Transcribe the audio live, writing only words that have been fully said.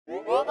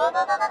Hey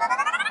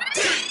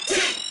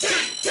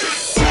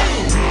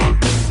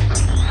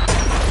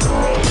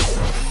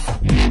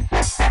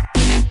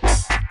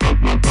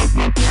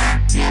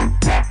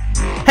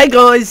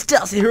guys,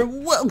 Dowsey here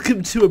and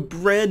welcome to a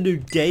brand new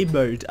game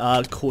mode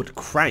called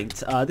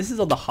Cranked. This is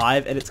on the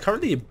Hive and it's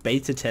currently in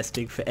beta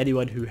testing for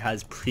anyone who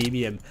has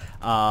premium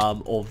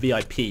or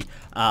VIP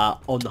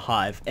on the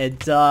Hive,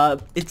 and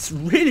it's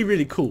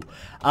really cool.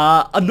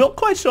 I'm not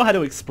quite sure how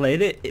to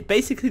explain it.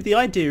 Basically the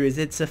idea is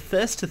it's a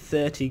first to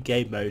 30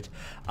 game mode,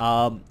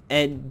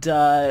 and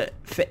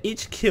for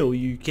each kill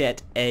you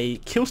get a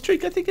kill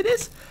streak, I think it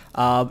is.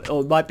 Or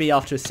it might be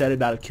after a certain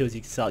amount of kills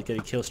you can start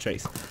getting kill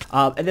streaks.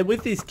 And then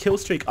with these kill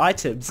streak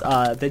items,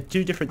 they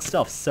do different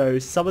stuff. So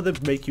some of them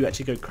make you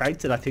actually go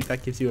cranked, and I think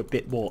that gives you a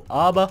bit more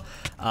armor,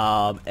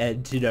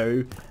 and you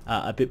know,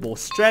 a bit more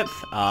strength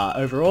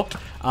overall,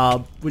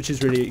 which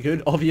is really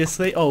good,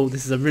 obviously. Oh,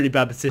 this is a really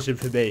bad position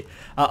for me.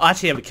 I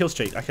actually have a kill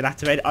streak. I can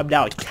activate it. I'm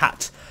now a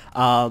cat.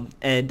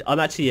 And I'm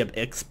actually an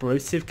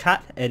explosive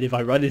cat, and if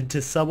I run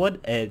into someone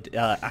and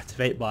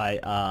activate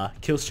my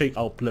kill streak,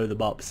 I'll blow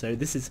them up. So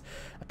this is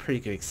a pretty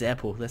good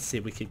example. Let's see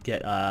if we can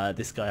get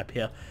this guy up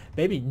here.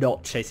 Maybe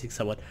not chasing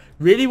someone.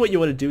 Really what you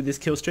want to do with this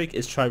kill streak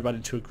is try and run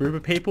into a group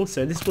of people,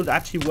 so this would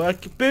actually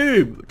work.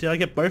 Boom! Did I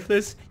get both of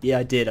those? Yeah,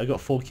 I did. I got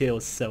 4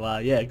 kills, so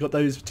yeah, I got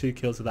those 2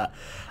 kills with that.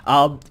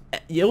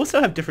 You also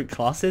have different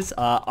classes.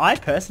 I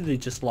personally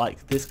just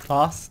like this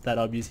class that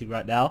I'm using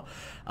right now.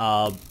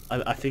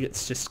 I think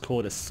it's just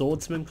called a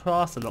swordsman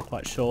class. I'm not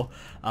quite sure.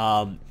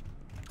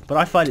 But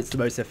I find it's the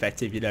most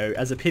effective, you know.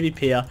 As a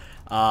PvPer,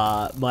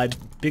 my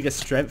biggest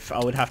strength, I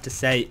would have to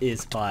say,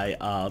 is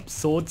my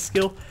sword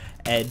skill.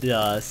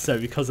 And so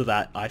because of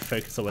that, I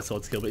focus on my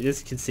sword skill. But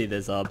as you can see,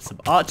 there's some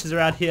archers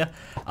around here.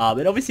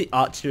 And obviously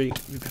archery,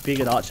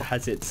 being an archer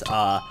has its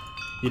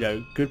you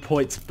know, good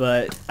points,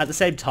 but at the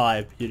same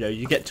time, you know,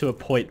 you get to a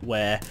point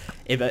where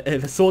if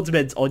a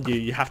swordsman's on you,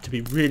 you have to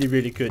be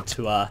really good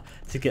to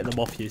get them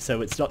off you.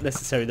 So it's not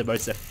necessarily the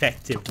most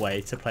effective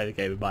way to play the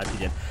game, in my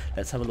opinion.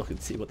 Let's have a look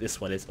and see what this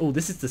one is. Oh,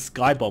 this is the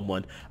sky bomb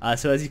one.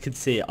 So as you can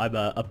see, I'm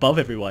above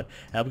everyone.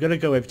 And I'm gonna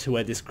go over to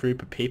where this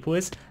group of people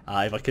is.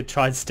 If I could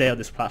try and stay on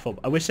this platform.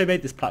 I wish they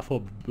made this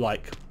platform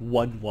like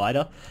one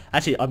wider.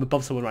 Actually, I'm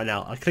above someone right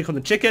now. I click on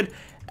the chicken,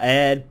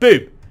 and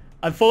boom.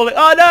 I'm falling.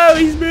 Oh no,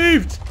 he's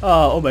moved.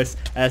 Oh, almost.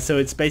 So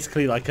it's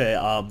basically like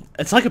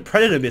it's like a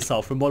Predator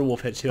missile from Modern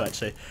Warfare 2,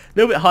 actually. A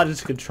little bit harder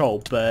to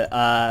control, but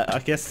I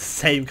guess the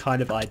same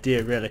kind of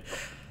idea, really.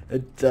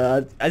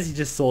 And, as you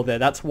just saw there,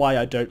 that's why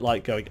I don't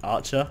like going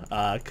Archer,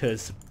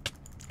 because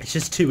it's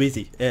just too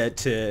easy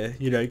to,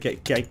 you know,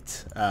 get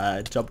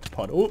ganked, jumped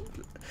upon. Ooh.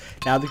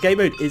 Now the game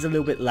mode is a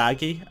little bit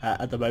laggy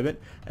at the moment.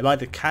 Am I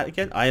the cat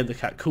again? I am the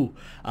cat. Cool.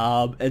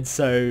 And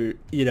so,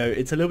 you know,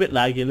 it's a little bit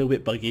laggy, a little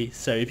bit buggy.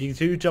 So if you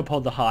do jump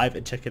on the Hive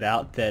and check it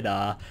out, then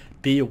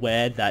be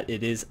aware that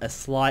it is a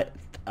slightly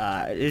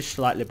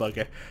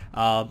buggy.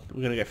 We're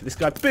gonna go for this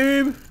guy.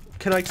 Boom!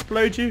 Can I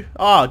explode you?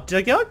 Oh, did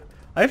I get him?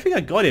 I don't think I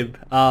got him.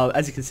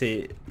 As you can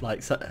see,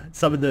 like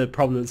some of the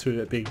problems with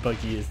it being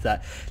buggy is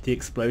that the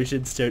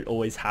explosions don't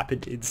always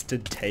happen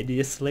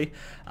instantaneously,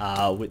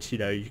 which, you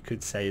know, you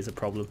could say is a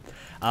problem.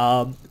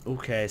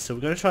 Okay, so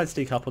we're going to try and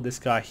sneak up on this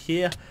guy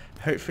here.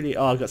 Hopefully,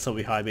 oh, I've got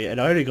someone behind me,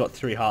 and I only got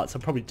 3 hearts. I'm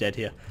probably dead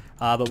here.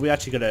 But we're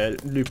actually going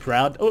to loop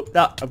around. Oh,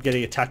 no, I'm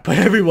getting attacked by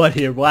everyone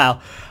here.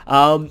 Wow.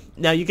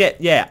 Now you get,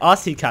 yeah,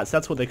 RC cats.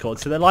 That's what they're called.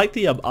 So they're like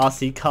the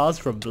RC cars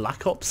from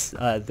Black Ops,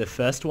 the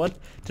first one.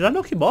 Did I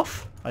knock him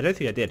off? I don't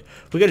think I did.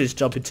 We're going to just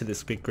jump into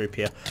this big group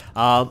here.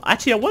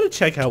 Actually, I want to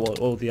check out what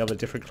all the other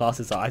different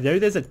classes are. I know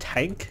there's a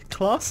tank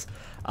class.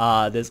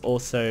 There's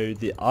also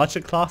the archer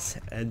class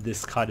and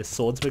this kind of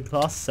swordsman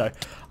class. So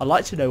I'd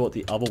like to know what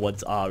the other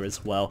ones are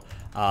as well,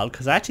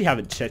 because I actually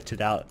haven't checked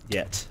it out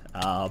yet.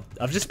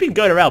 I've just been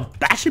going around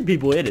bashing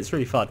people in. It's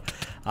really fun.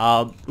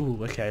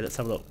 Ooh, okay, let's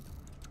have a look.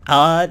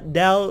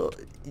 Now,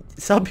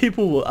 some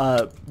people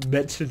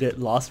mentioned it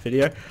last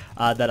video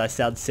that I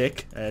sound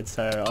sick, and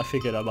so I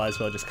figured I might as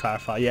well just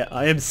clarify. Yeah,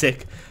 I am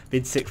sick.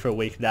 Been sick for a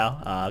week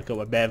now. Got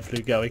my man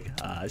flu going.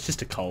 It's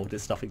just a cold.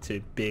 It's nothing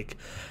too big.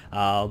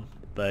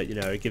 But, you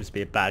know, it gives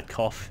me a bad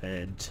cough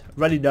and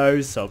runny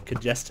nose, so I'm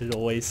congested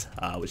always,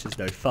 which is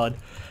no fun.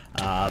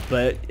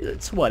 But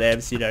it's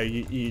whatevs, you know,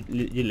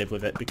 you live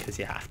with it because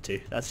you have to.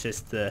 That's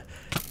just the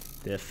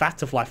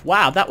fact of life.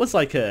 Wow, that was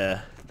like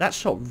a... That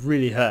shot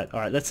really hurt.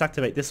 Alright, let's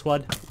activate this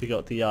one. We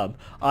got the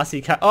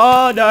RC cat.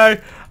 Oh no!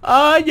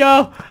 Oh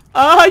no!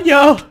 Oh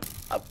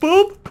no!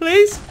 Boom,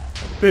 please!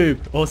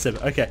 Boom. Awesome.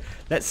 Okay,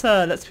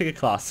 let's pick a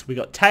class. We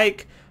got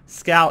tank,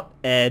 scout,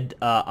 and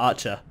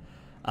archer.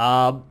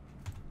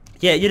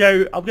 Yeah, you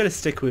know, I'm gonna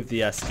stick with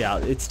the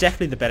scout. It's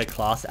definitely the better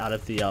class out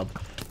of the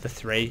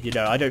 3. You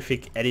know, I don't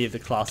think any of the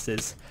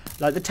classes,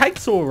 like the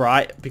tank's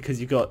alright because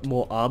you got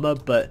more armor,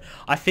 but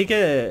I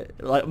figure,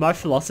 like, my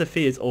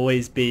philosophy has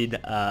always been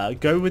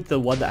go with the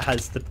one that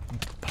has the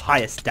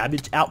highest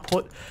damage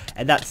output,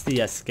 and that's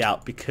the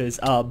scout, because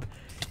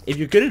if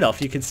you're good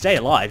enough, you can stay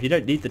alive. You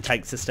don't need the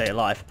tanks to stay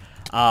alive.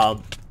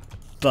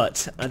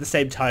 but at the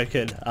same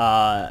token,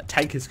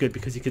 tank is good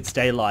because you can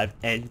stay alive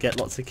and get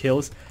lots of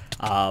kills.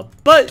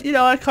 But you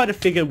know, I kind of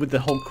figured with the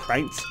whole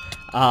cranked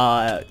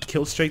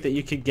kill streak that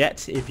you can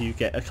get if you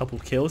get a couple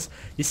kills,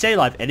 you stay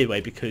alive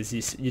anyway because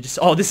you just,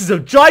 oh, this is a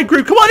giant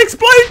group, come on,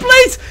 explode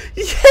please.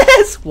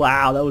 Yes,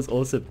 wow, that was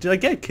awesome. Did I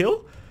get a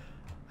kill?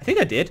 I think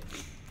I did.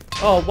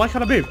 Oh, why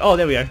can't I move? Oh,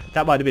 there we go.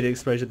 That might have been an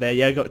explosion there.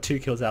 Yeah, I got 2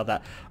 kills out of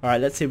that.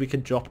 Alright, let's see if we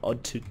can drop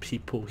onto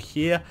people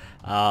here.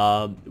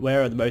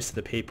 Where are most of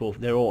the people?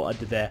 They're all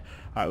under there.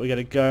 Alright, we're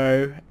going to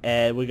go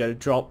and we're going to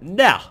drop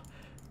now.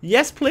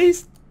 Yes,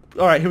 please.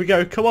 Alright, here we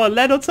go. Come on,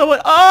 land on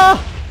someone.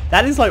 Ah!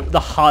 That is like the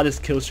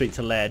hardest kill streak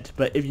to land.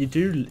 But if you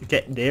do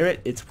get near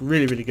it, it's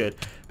really, really good.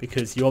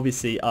 Because you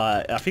obviously,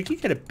 I think you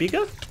get a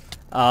bigger,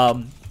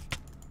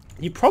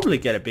 you probably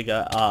get a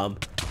bigger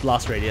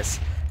blast radius.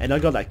 And I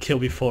got that kill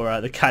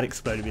before the cat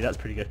exploded me. That's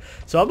pretty good.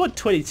 So I'm on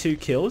 22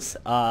 kills.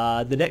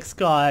 The next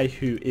guy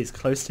who is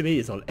close to me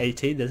is on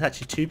 18. There's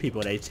actually 2 people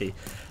on 18,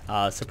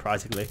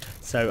 surprisingly.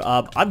 So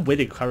I'm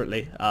winning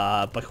currently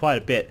by quite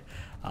a bit.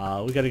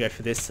 We're going to go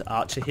for this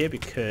archer here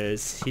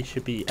because he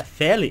should be a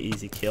fairly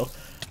easy kill.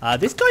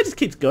 This guy just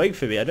keeps going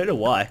for me. I don't know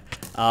why.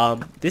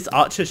 This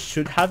archer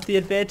should have the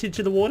advantage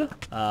in the water.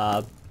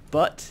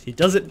 But he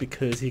doesn't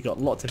because he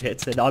got lots of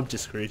hits and I'm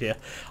just screwed here.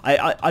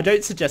 I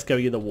don't suggest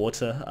going in the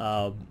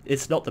water.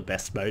 It's not the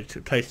best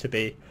place to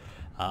be.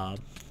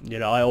 You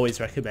know, I always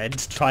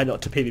recommend try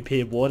not to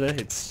PvP in water.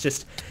 It's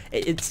just,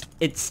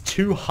 it's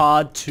too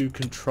hard to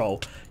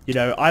control. You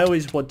know, I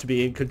always want to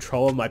be in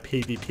control of my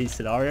PvP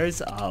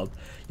scenarios.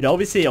 You know,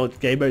 obviously on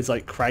game modes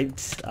like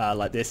cranked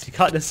like this, you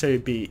can't necessarily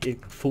be in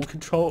full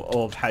control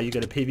of how you're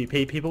going to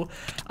PvP people,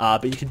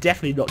 but you can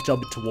definitely not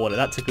jump into water.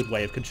 That's a good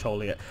way of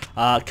controlling it.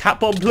 Cat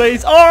bomb,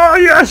 please! Oh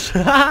yes!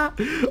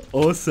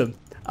 Awesome.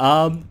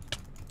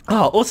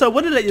 Oh, also, I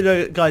want to let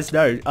you guys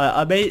know,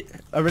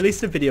 I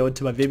released a video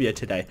into my Vimeo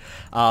today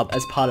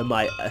as part of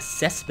my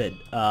assessment.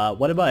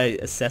 One of my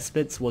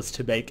assessments was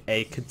to make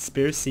a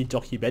conspiracy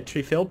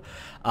documentary film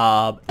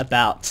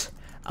about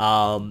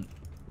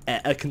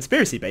a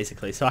conspiracy,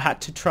 basically. So I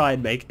had to try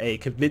and make a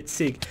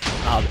convincing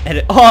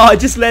edit. Oh, I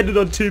just landed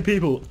on 2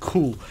 people.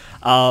 Cool.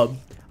 I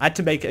had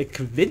to make a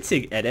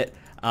convincing edit.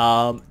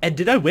 And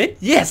did I win?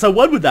 Yes, I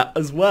won with that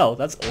as well.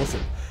 That's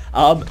awesome.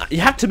 You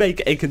have to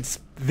make a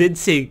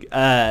convincing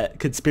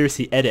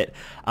conspiracy edit,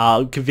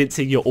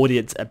 convincing your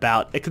audience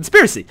about a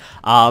conspiracy.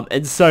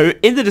 And so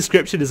in the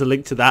description is a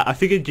link to that. I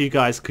figured you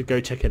guys could go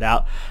check it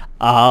out.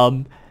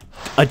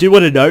 I do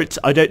want to note,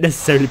 I don't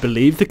necessarily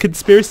believe the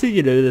conspiracy.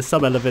 You know, there's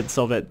some elements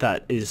of it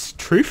that is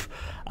truth.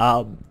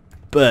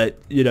 But,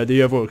 you know,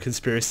 the overall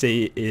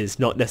conspiracy is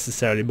not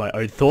necessarily my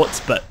own thoughts.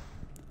 But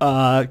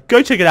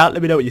go check it out.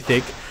 Let me know what you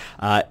think.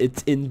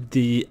 It's in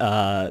the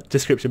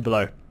description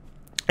below.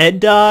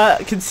 And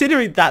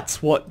considering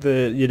that's what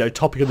the, you know,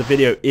 topic of the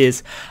video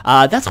is,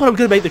 that's what I'm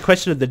going to make the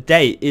question of the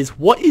day is,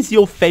 what is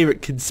your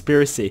favorite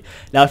conspiracy?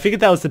 Now, I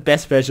figured that was the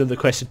best version of the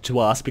question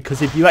to ask,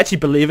 because if you actually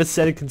believe a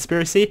certain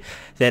conspiracy,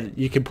 then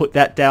you can put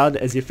that down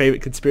as your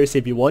favorite conspiracy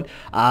if you want.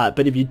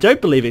 But if you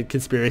don't believe in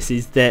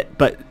conspiracies,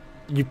 but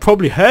you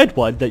probably heard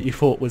one that you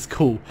thought was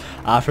cool.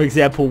 For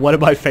example, one of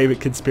my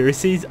favorite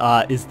conspiracies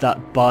is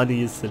that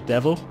Barney is the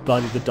devil,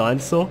 Barney the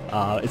dinosaur.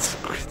 It's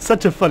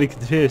such a funny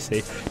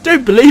conspiracy.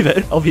 Don't believe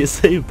it,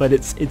 obviously, but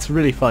it's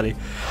really funny.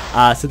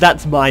 So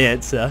that's my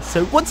answer.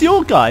 So what's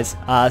your guys?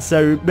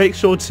 So make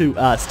sure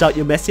to start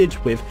your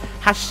message with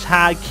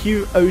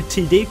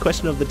 #QOTD,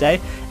 question of the day,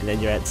 and then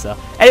your answer.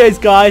 Anyways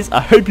guys, I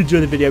hope you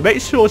enjoyed the video.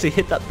 Make sure to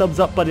hit that thumbs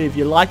up button if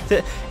you liked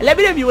it, and let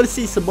me know if you want to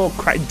see some more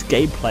cranked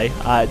gameplay.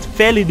 It's a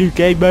fairly new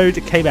game mode.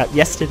 It came out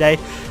yesterday,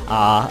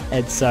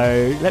 and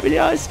so let me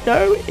guys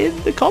know in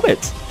the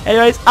comments.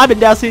 Anyways, I've been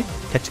Dowsey.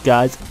 Catch you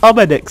guys on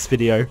my next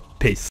video.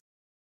 Peace.